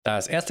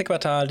Das erste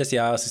Quartal des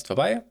Jahres ist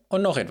vorbei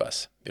und noch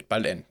etwas wird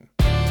bald enden.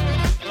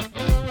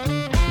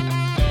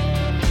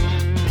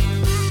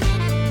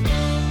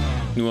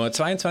 Nur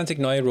 22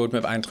 neue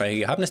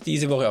Roadmap-Einträge haben es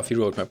diese Woche auf die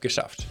Roadmap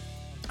geschafft.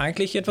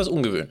 Eigentlich etwas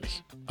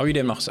ungewöhnlich, aber wie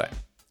dem auch sei.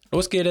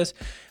 Los geht es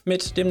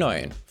mit dem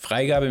neuen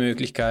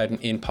Freigabemöglichkeiten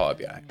in Power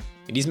BI.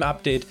 In diesem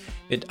Update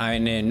wird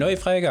eine neue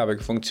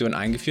Freigabefunktion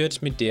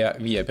eingeführt, mit der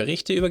wir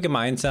Berichte über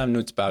gemeinsam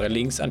nutzbare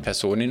Links an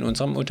Personen in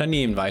unserem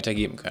Unternehmen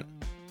weitergeben können.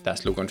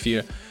 Das Look und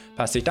Feel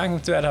passt sich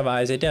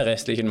dankenswerterweise der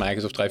restlichen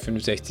Microsoft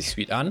 365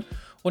 Suite an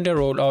und der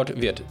Rollout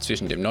wird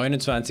zwischen dem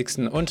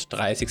 29. und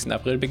 30.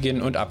 April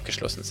beginnen und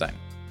abgeschlossen sein.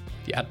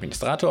 Die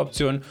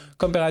Administrator-Option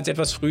kommt bereits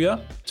etwas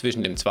früher,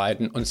 zwischen dem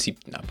 2. und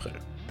 7. April.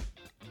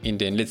 In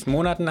den letzten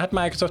Monaten hat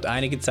Microsoft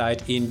einige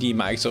Zeit in die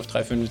Microsoft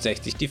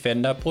 365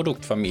 Defender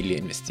Produktfamilie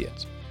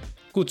investiert.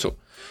 Gut so,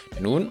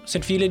 denn nun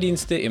sind viele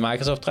Dienste im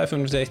Microsoft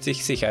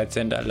 365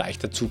 Sicherheitscenter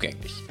leichter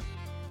zugänglich.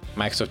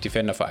 Microsoft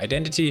Defender for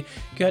Identity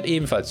gehört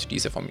ebenfalls zu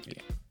dieser Familie.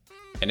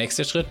 Der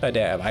nächste Schritt bei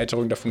der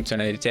Erweiterung der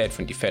Funktionalität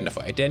von Defender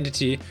for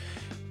Identity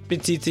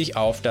bezieht sich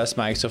auf das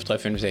Microsoft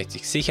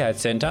 365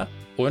 Sicherheitscenter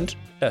und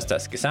dass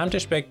das gesamte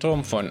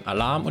Spektrum von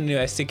Alarm und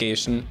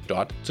Investigation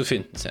dort zu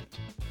finden sind.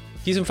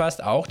 Dies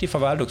umfasst auch die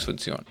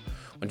Verwaltungsfunktion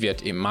und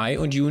wird im Mai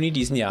und Juni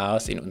diesen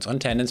Jahres in unseren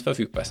Tenants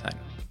verfügbar sein.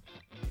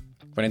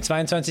 Von den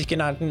 22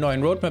 genannten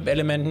neuen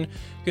Roadmap-Elementen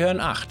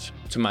gehören 8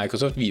 zu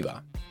Microsoft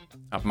Viva.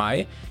 Ab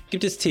Mai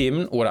gibt es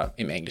Themen oder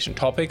im Englischen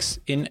Topics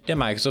in der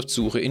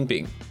Microsoft-Suche in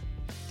Bing.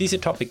 Diese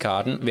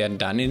Topic-Karten werden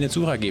dann in den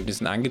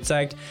Suchergebnissen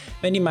angezeigt,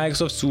 wenn die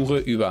Microsoft-Suche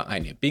über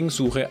eine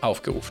Bing-Suche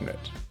aufgerufen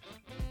wird.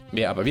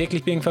 Wer aber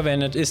wirklich Bing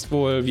verwendet, ist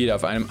wohl wieder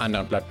auf einem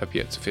anderen Blatt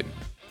Papier zu finden.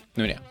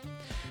 Nun ja.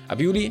 Ab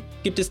Juli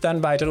gibt es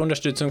dann weitere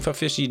Unterstützung für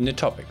verschiedene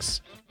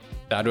Topics.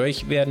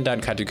 Dadurch werden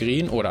dann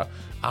Kategorien oder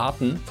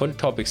Arten von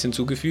Topics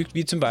hinzugefügt,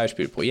 wie zum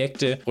Beispiel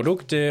Projekte,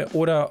 Produkte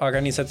oder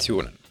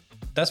Organisationen.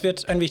 Das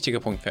wird ein wichtiger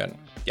Punkt werden.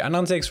 Die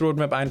anderen 6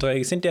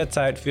 Roadmap-Einträge sind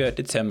derzeit für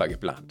Dezember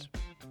geplant.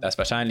 Da es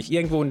wahrscheinlich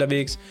irgendwo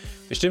unterwegs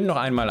bestimmt noch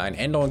einmal eine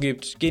Änderung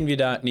gibt, gehen wir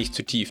da nicht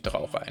zu tief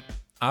darauf ein.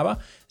 Aber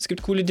es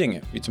gibt coole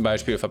Dinge, wie zum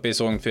Beispiel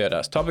Verbesserungen für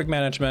das Topic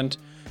Management,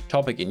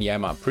 Topic in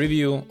Yammer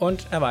Preview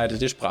und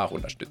erweiterte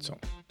Sprachunterstützung.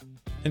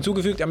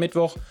 Hinzugefügt am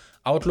Mittwoch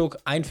Outlook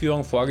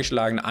Einführung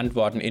vorgeschlagener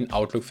Antworten in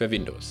Outlook für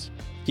Windows.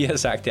 Hier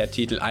sagt der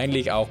Titel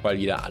eigentlich auch mal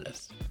wieder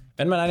alles.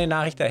 Wenn man eine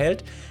Nachricht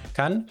erhält,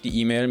 kann die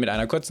E-Mail mit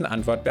einer kurzen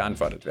Antwort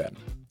beantwortet werden.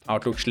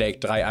 Outlook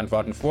schlägt 3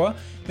 Antworten vor,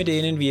 mit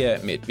denen wir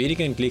mit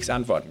wenigen Klicks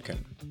antworten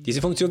können.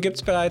 Diese Funktion gibt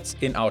es bereits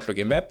in Outlook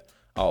im Web,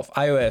 auf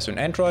iOS und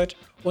Android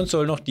und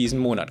soll noch diesen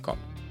Monat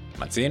kommen.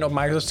 Mal sehen, ob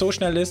Microsoft so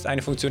schnell ist,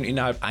 eine Funktion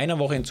innerhalb einer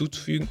Woche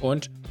hinzuzufügen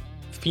und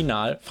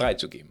final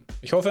freizugeben.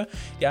 Ich hoffe,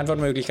 die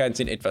Antwortmöglichkeiten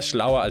sind etwas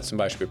schlauer als zum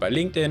Beispiel bei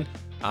LinkedIn,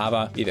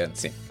 aber wir werden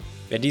sehen.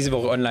 Wer diese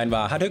Woche online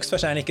war, hat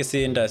höchstwahrscheinlich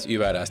gesehen, dass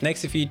über das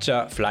nächste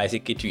Feature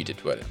fleißig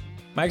getweetet wurde.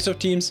 Microsoft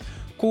Teams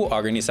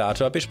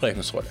Co-Organisator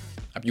Besprechungsrolle.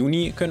 Ab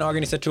Juni können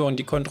Organisatoren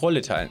die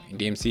Kontrolle teilen,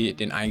 indem sie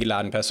den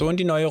eingeladenen Personen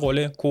die neue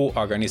Rolle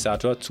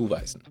Co-Organisator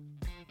zuweisen.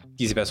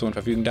 Diese Personen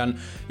verfügen dann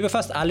über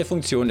fast alle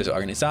Funktionen des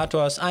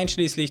Organisators,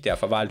 einschließlich der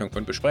Verwaltung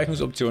von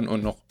Besprechungsoptionen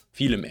und noch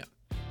viele mehr.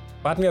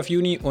 Warten wir auf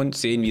Juni und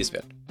sehen, wie es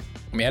wird.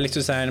 Um ehrlich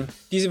zu sein,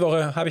 diese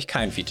Woche habe ich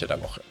kein Feature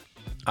der Woche.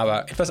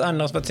 Aber etwas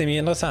anderes war ziemlich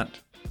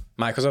interessant.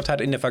 Microsoft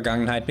hat in der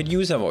Vergangenheit mit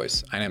User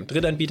Voice, einem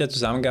Drittanbieter,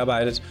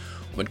 zusammengearbeitet,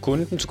 um mit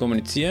Kunden zu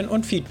kommunizieren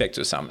und Feedback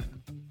zu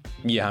sammeln.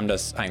 Wir haben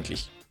das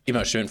eigentlich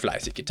immer schön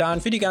fleißig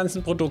getan für die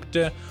ganzen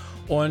Produkte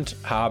und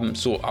haben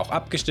so auch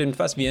abgestimmt,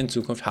 was wir in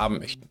Zukunft haben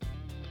möchten.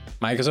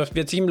 Microsoft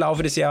wird sich im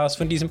Laufe des Jahres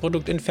von diesem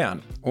Produkt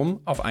entfernen, um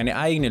auf eine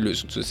eigene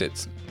Lösung zu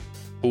setzen.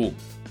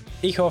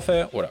 Ich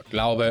hoffe oder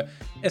glaube,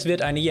 es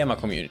wird eine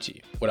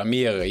Yammer-Community oder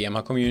mehrere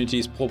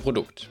Yammer-Communities pro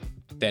Produkt.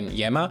 Denn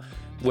Yammer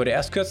wurde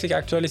erst kürzlich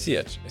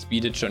aktualisiert. Es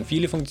bietet schon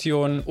viele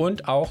Funktionen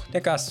und auch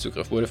der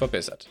Gastzugriff wurde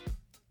verbessert.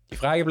 Die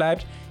Frage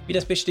bleibt, wie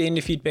das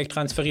bestehende Feedback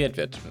transferiert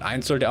wird. Und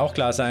eins sollte auch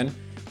klar sein,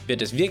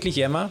 wird es wirklich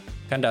Yammer,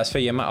 kann das für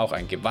Yammer auch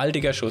ein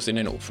gewaltiger Schuss in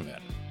den Ofen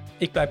werden.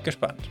 Ich bleibe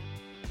gespannt.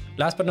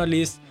 Last but not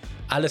least,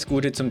 alles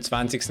Gute zum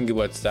 20.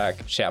 Geburtstag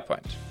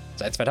SharePoint.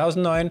 Seit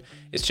 2009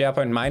 ist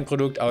SharePoint mein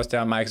Produkt aus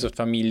der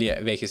Microsoft-Familie,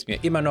 welches mir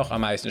immer noch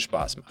am meisten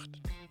Spaß macht.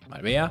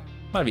 Mal mehr,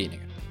 mal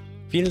weniger.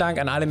 Vielen Dank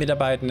an alle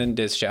Mitarbeitenden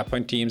des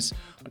SharePoint-Teams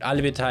und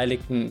alle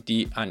Beteiligten,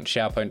 die an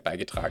SharePoint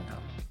beigetragen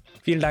haben.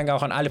 Vielen Dank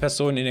auch an alle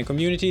Personen in den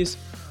Communities.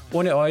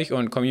 Ohne euch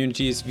und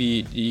Communities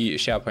wie die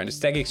SharePoint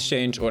Stack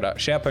Exchange oder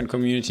SharePoint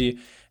Community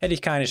hätte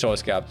ich keine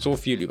Chance gehabt, so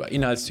viel über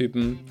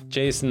Inhaltstypen,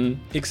 JSON,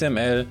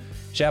 XML,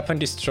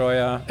 SharePoint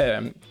Destroyer,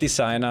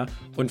 Designer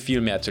und viel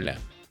mehr zu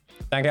lernen.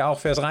 Danke auch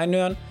fürs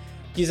Reinhören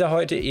dieser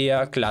heute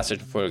eher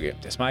klassischen Folge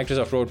des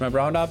Microsoft Roadmap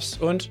Roundups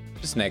und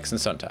bis nächsten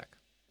Sonntag.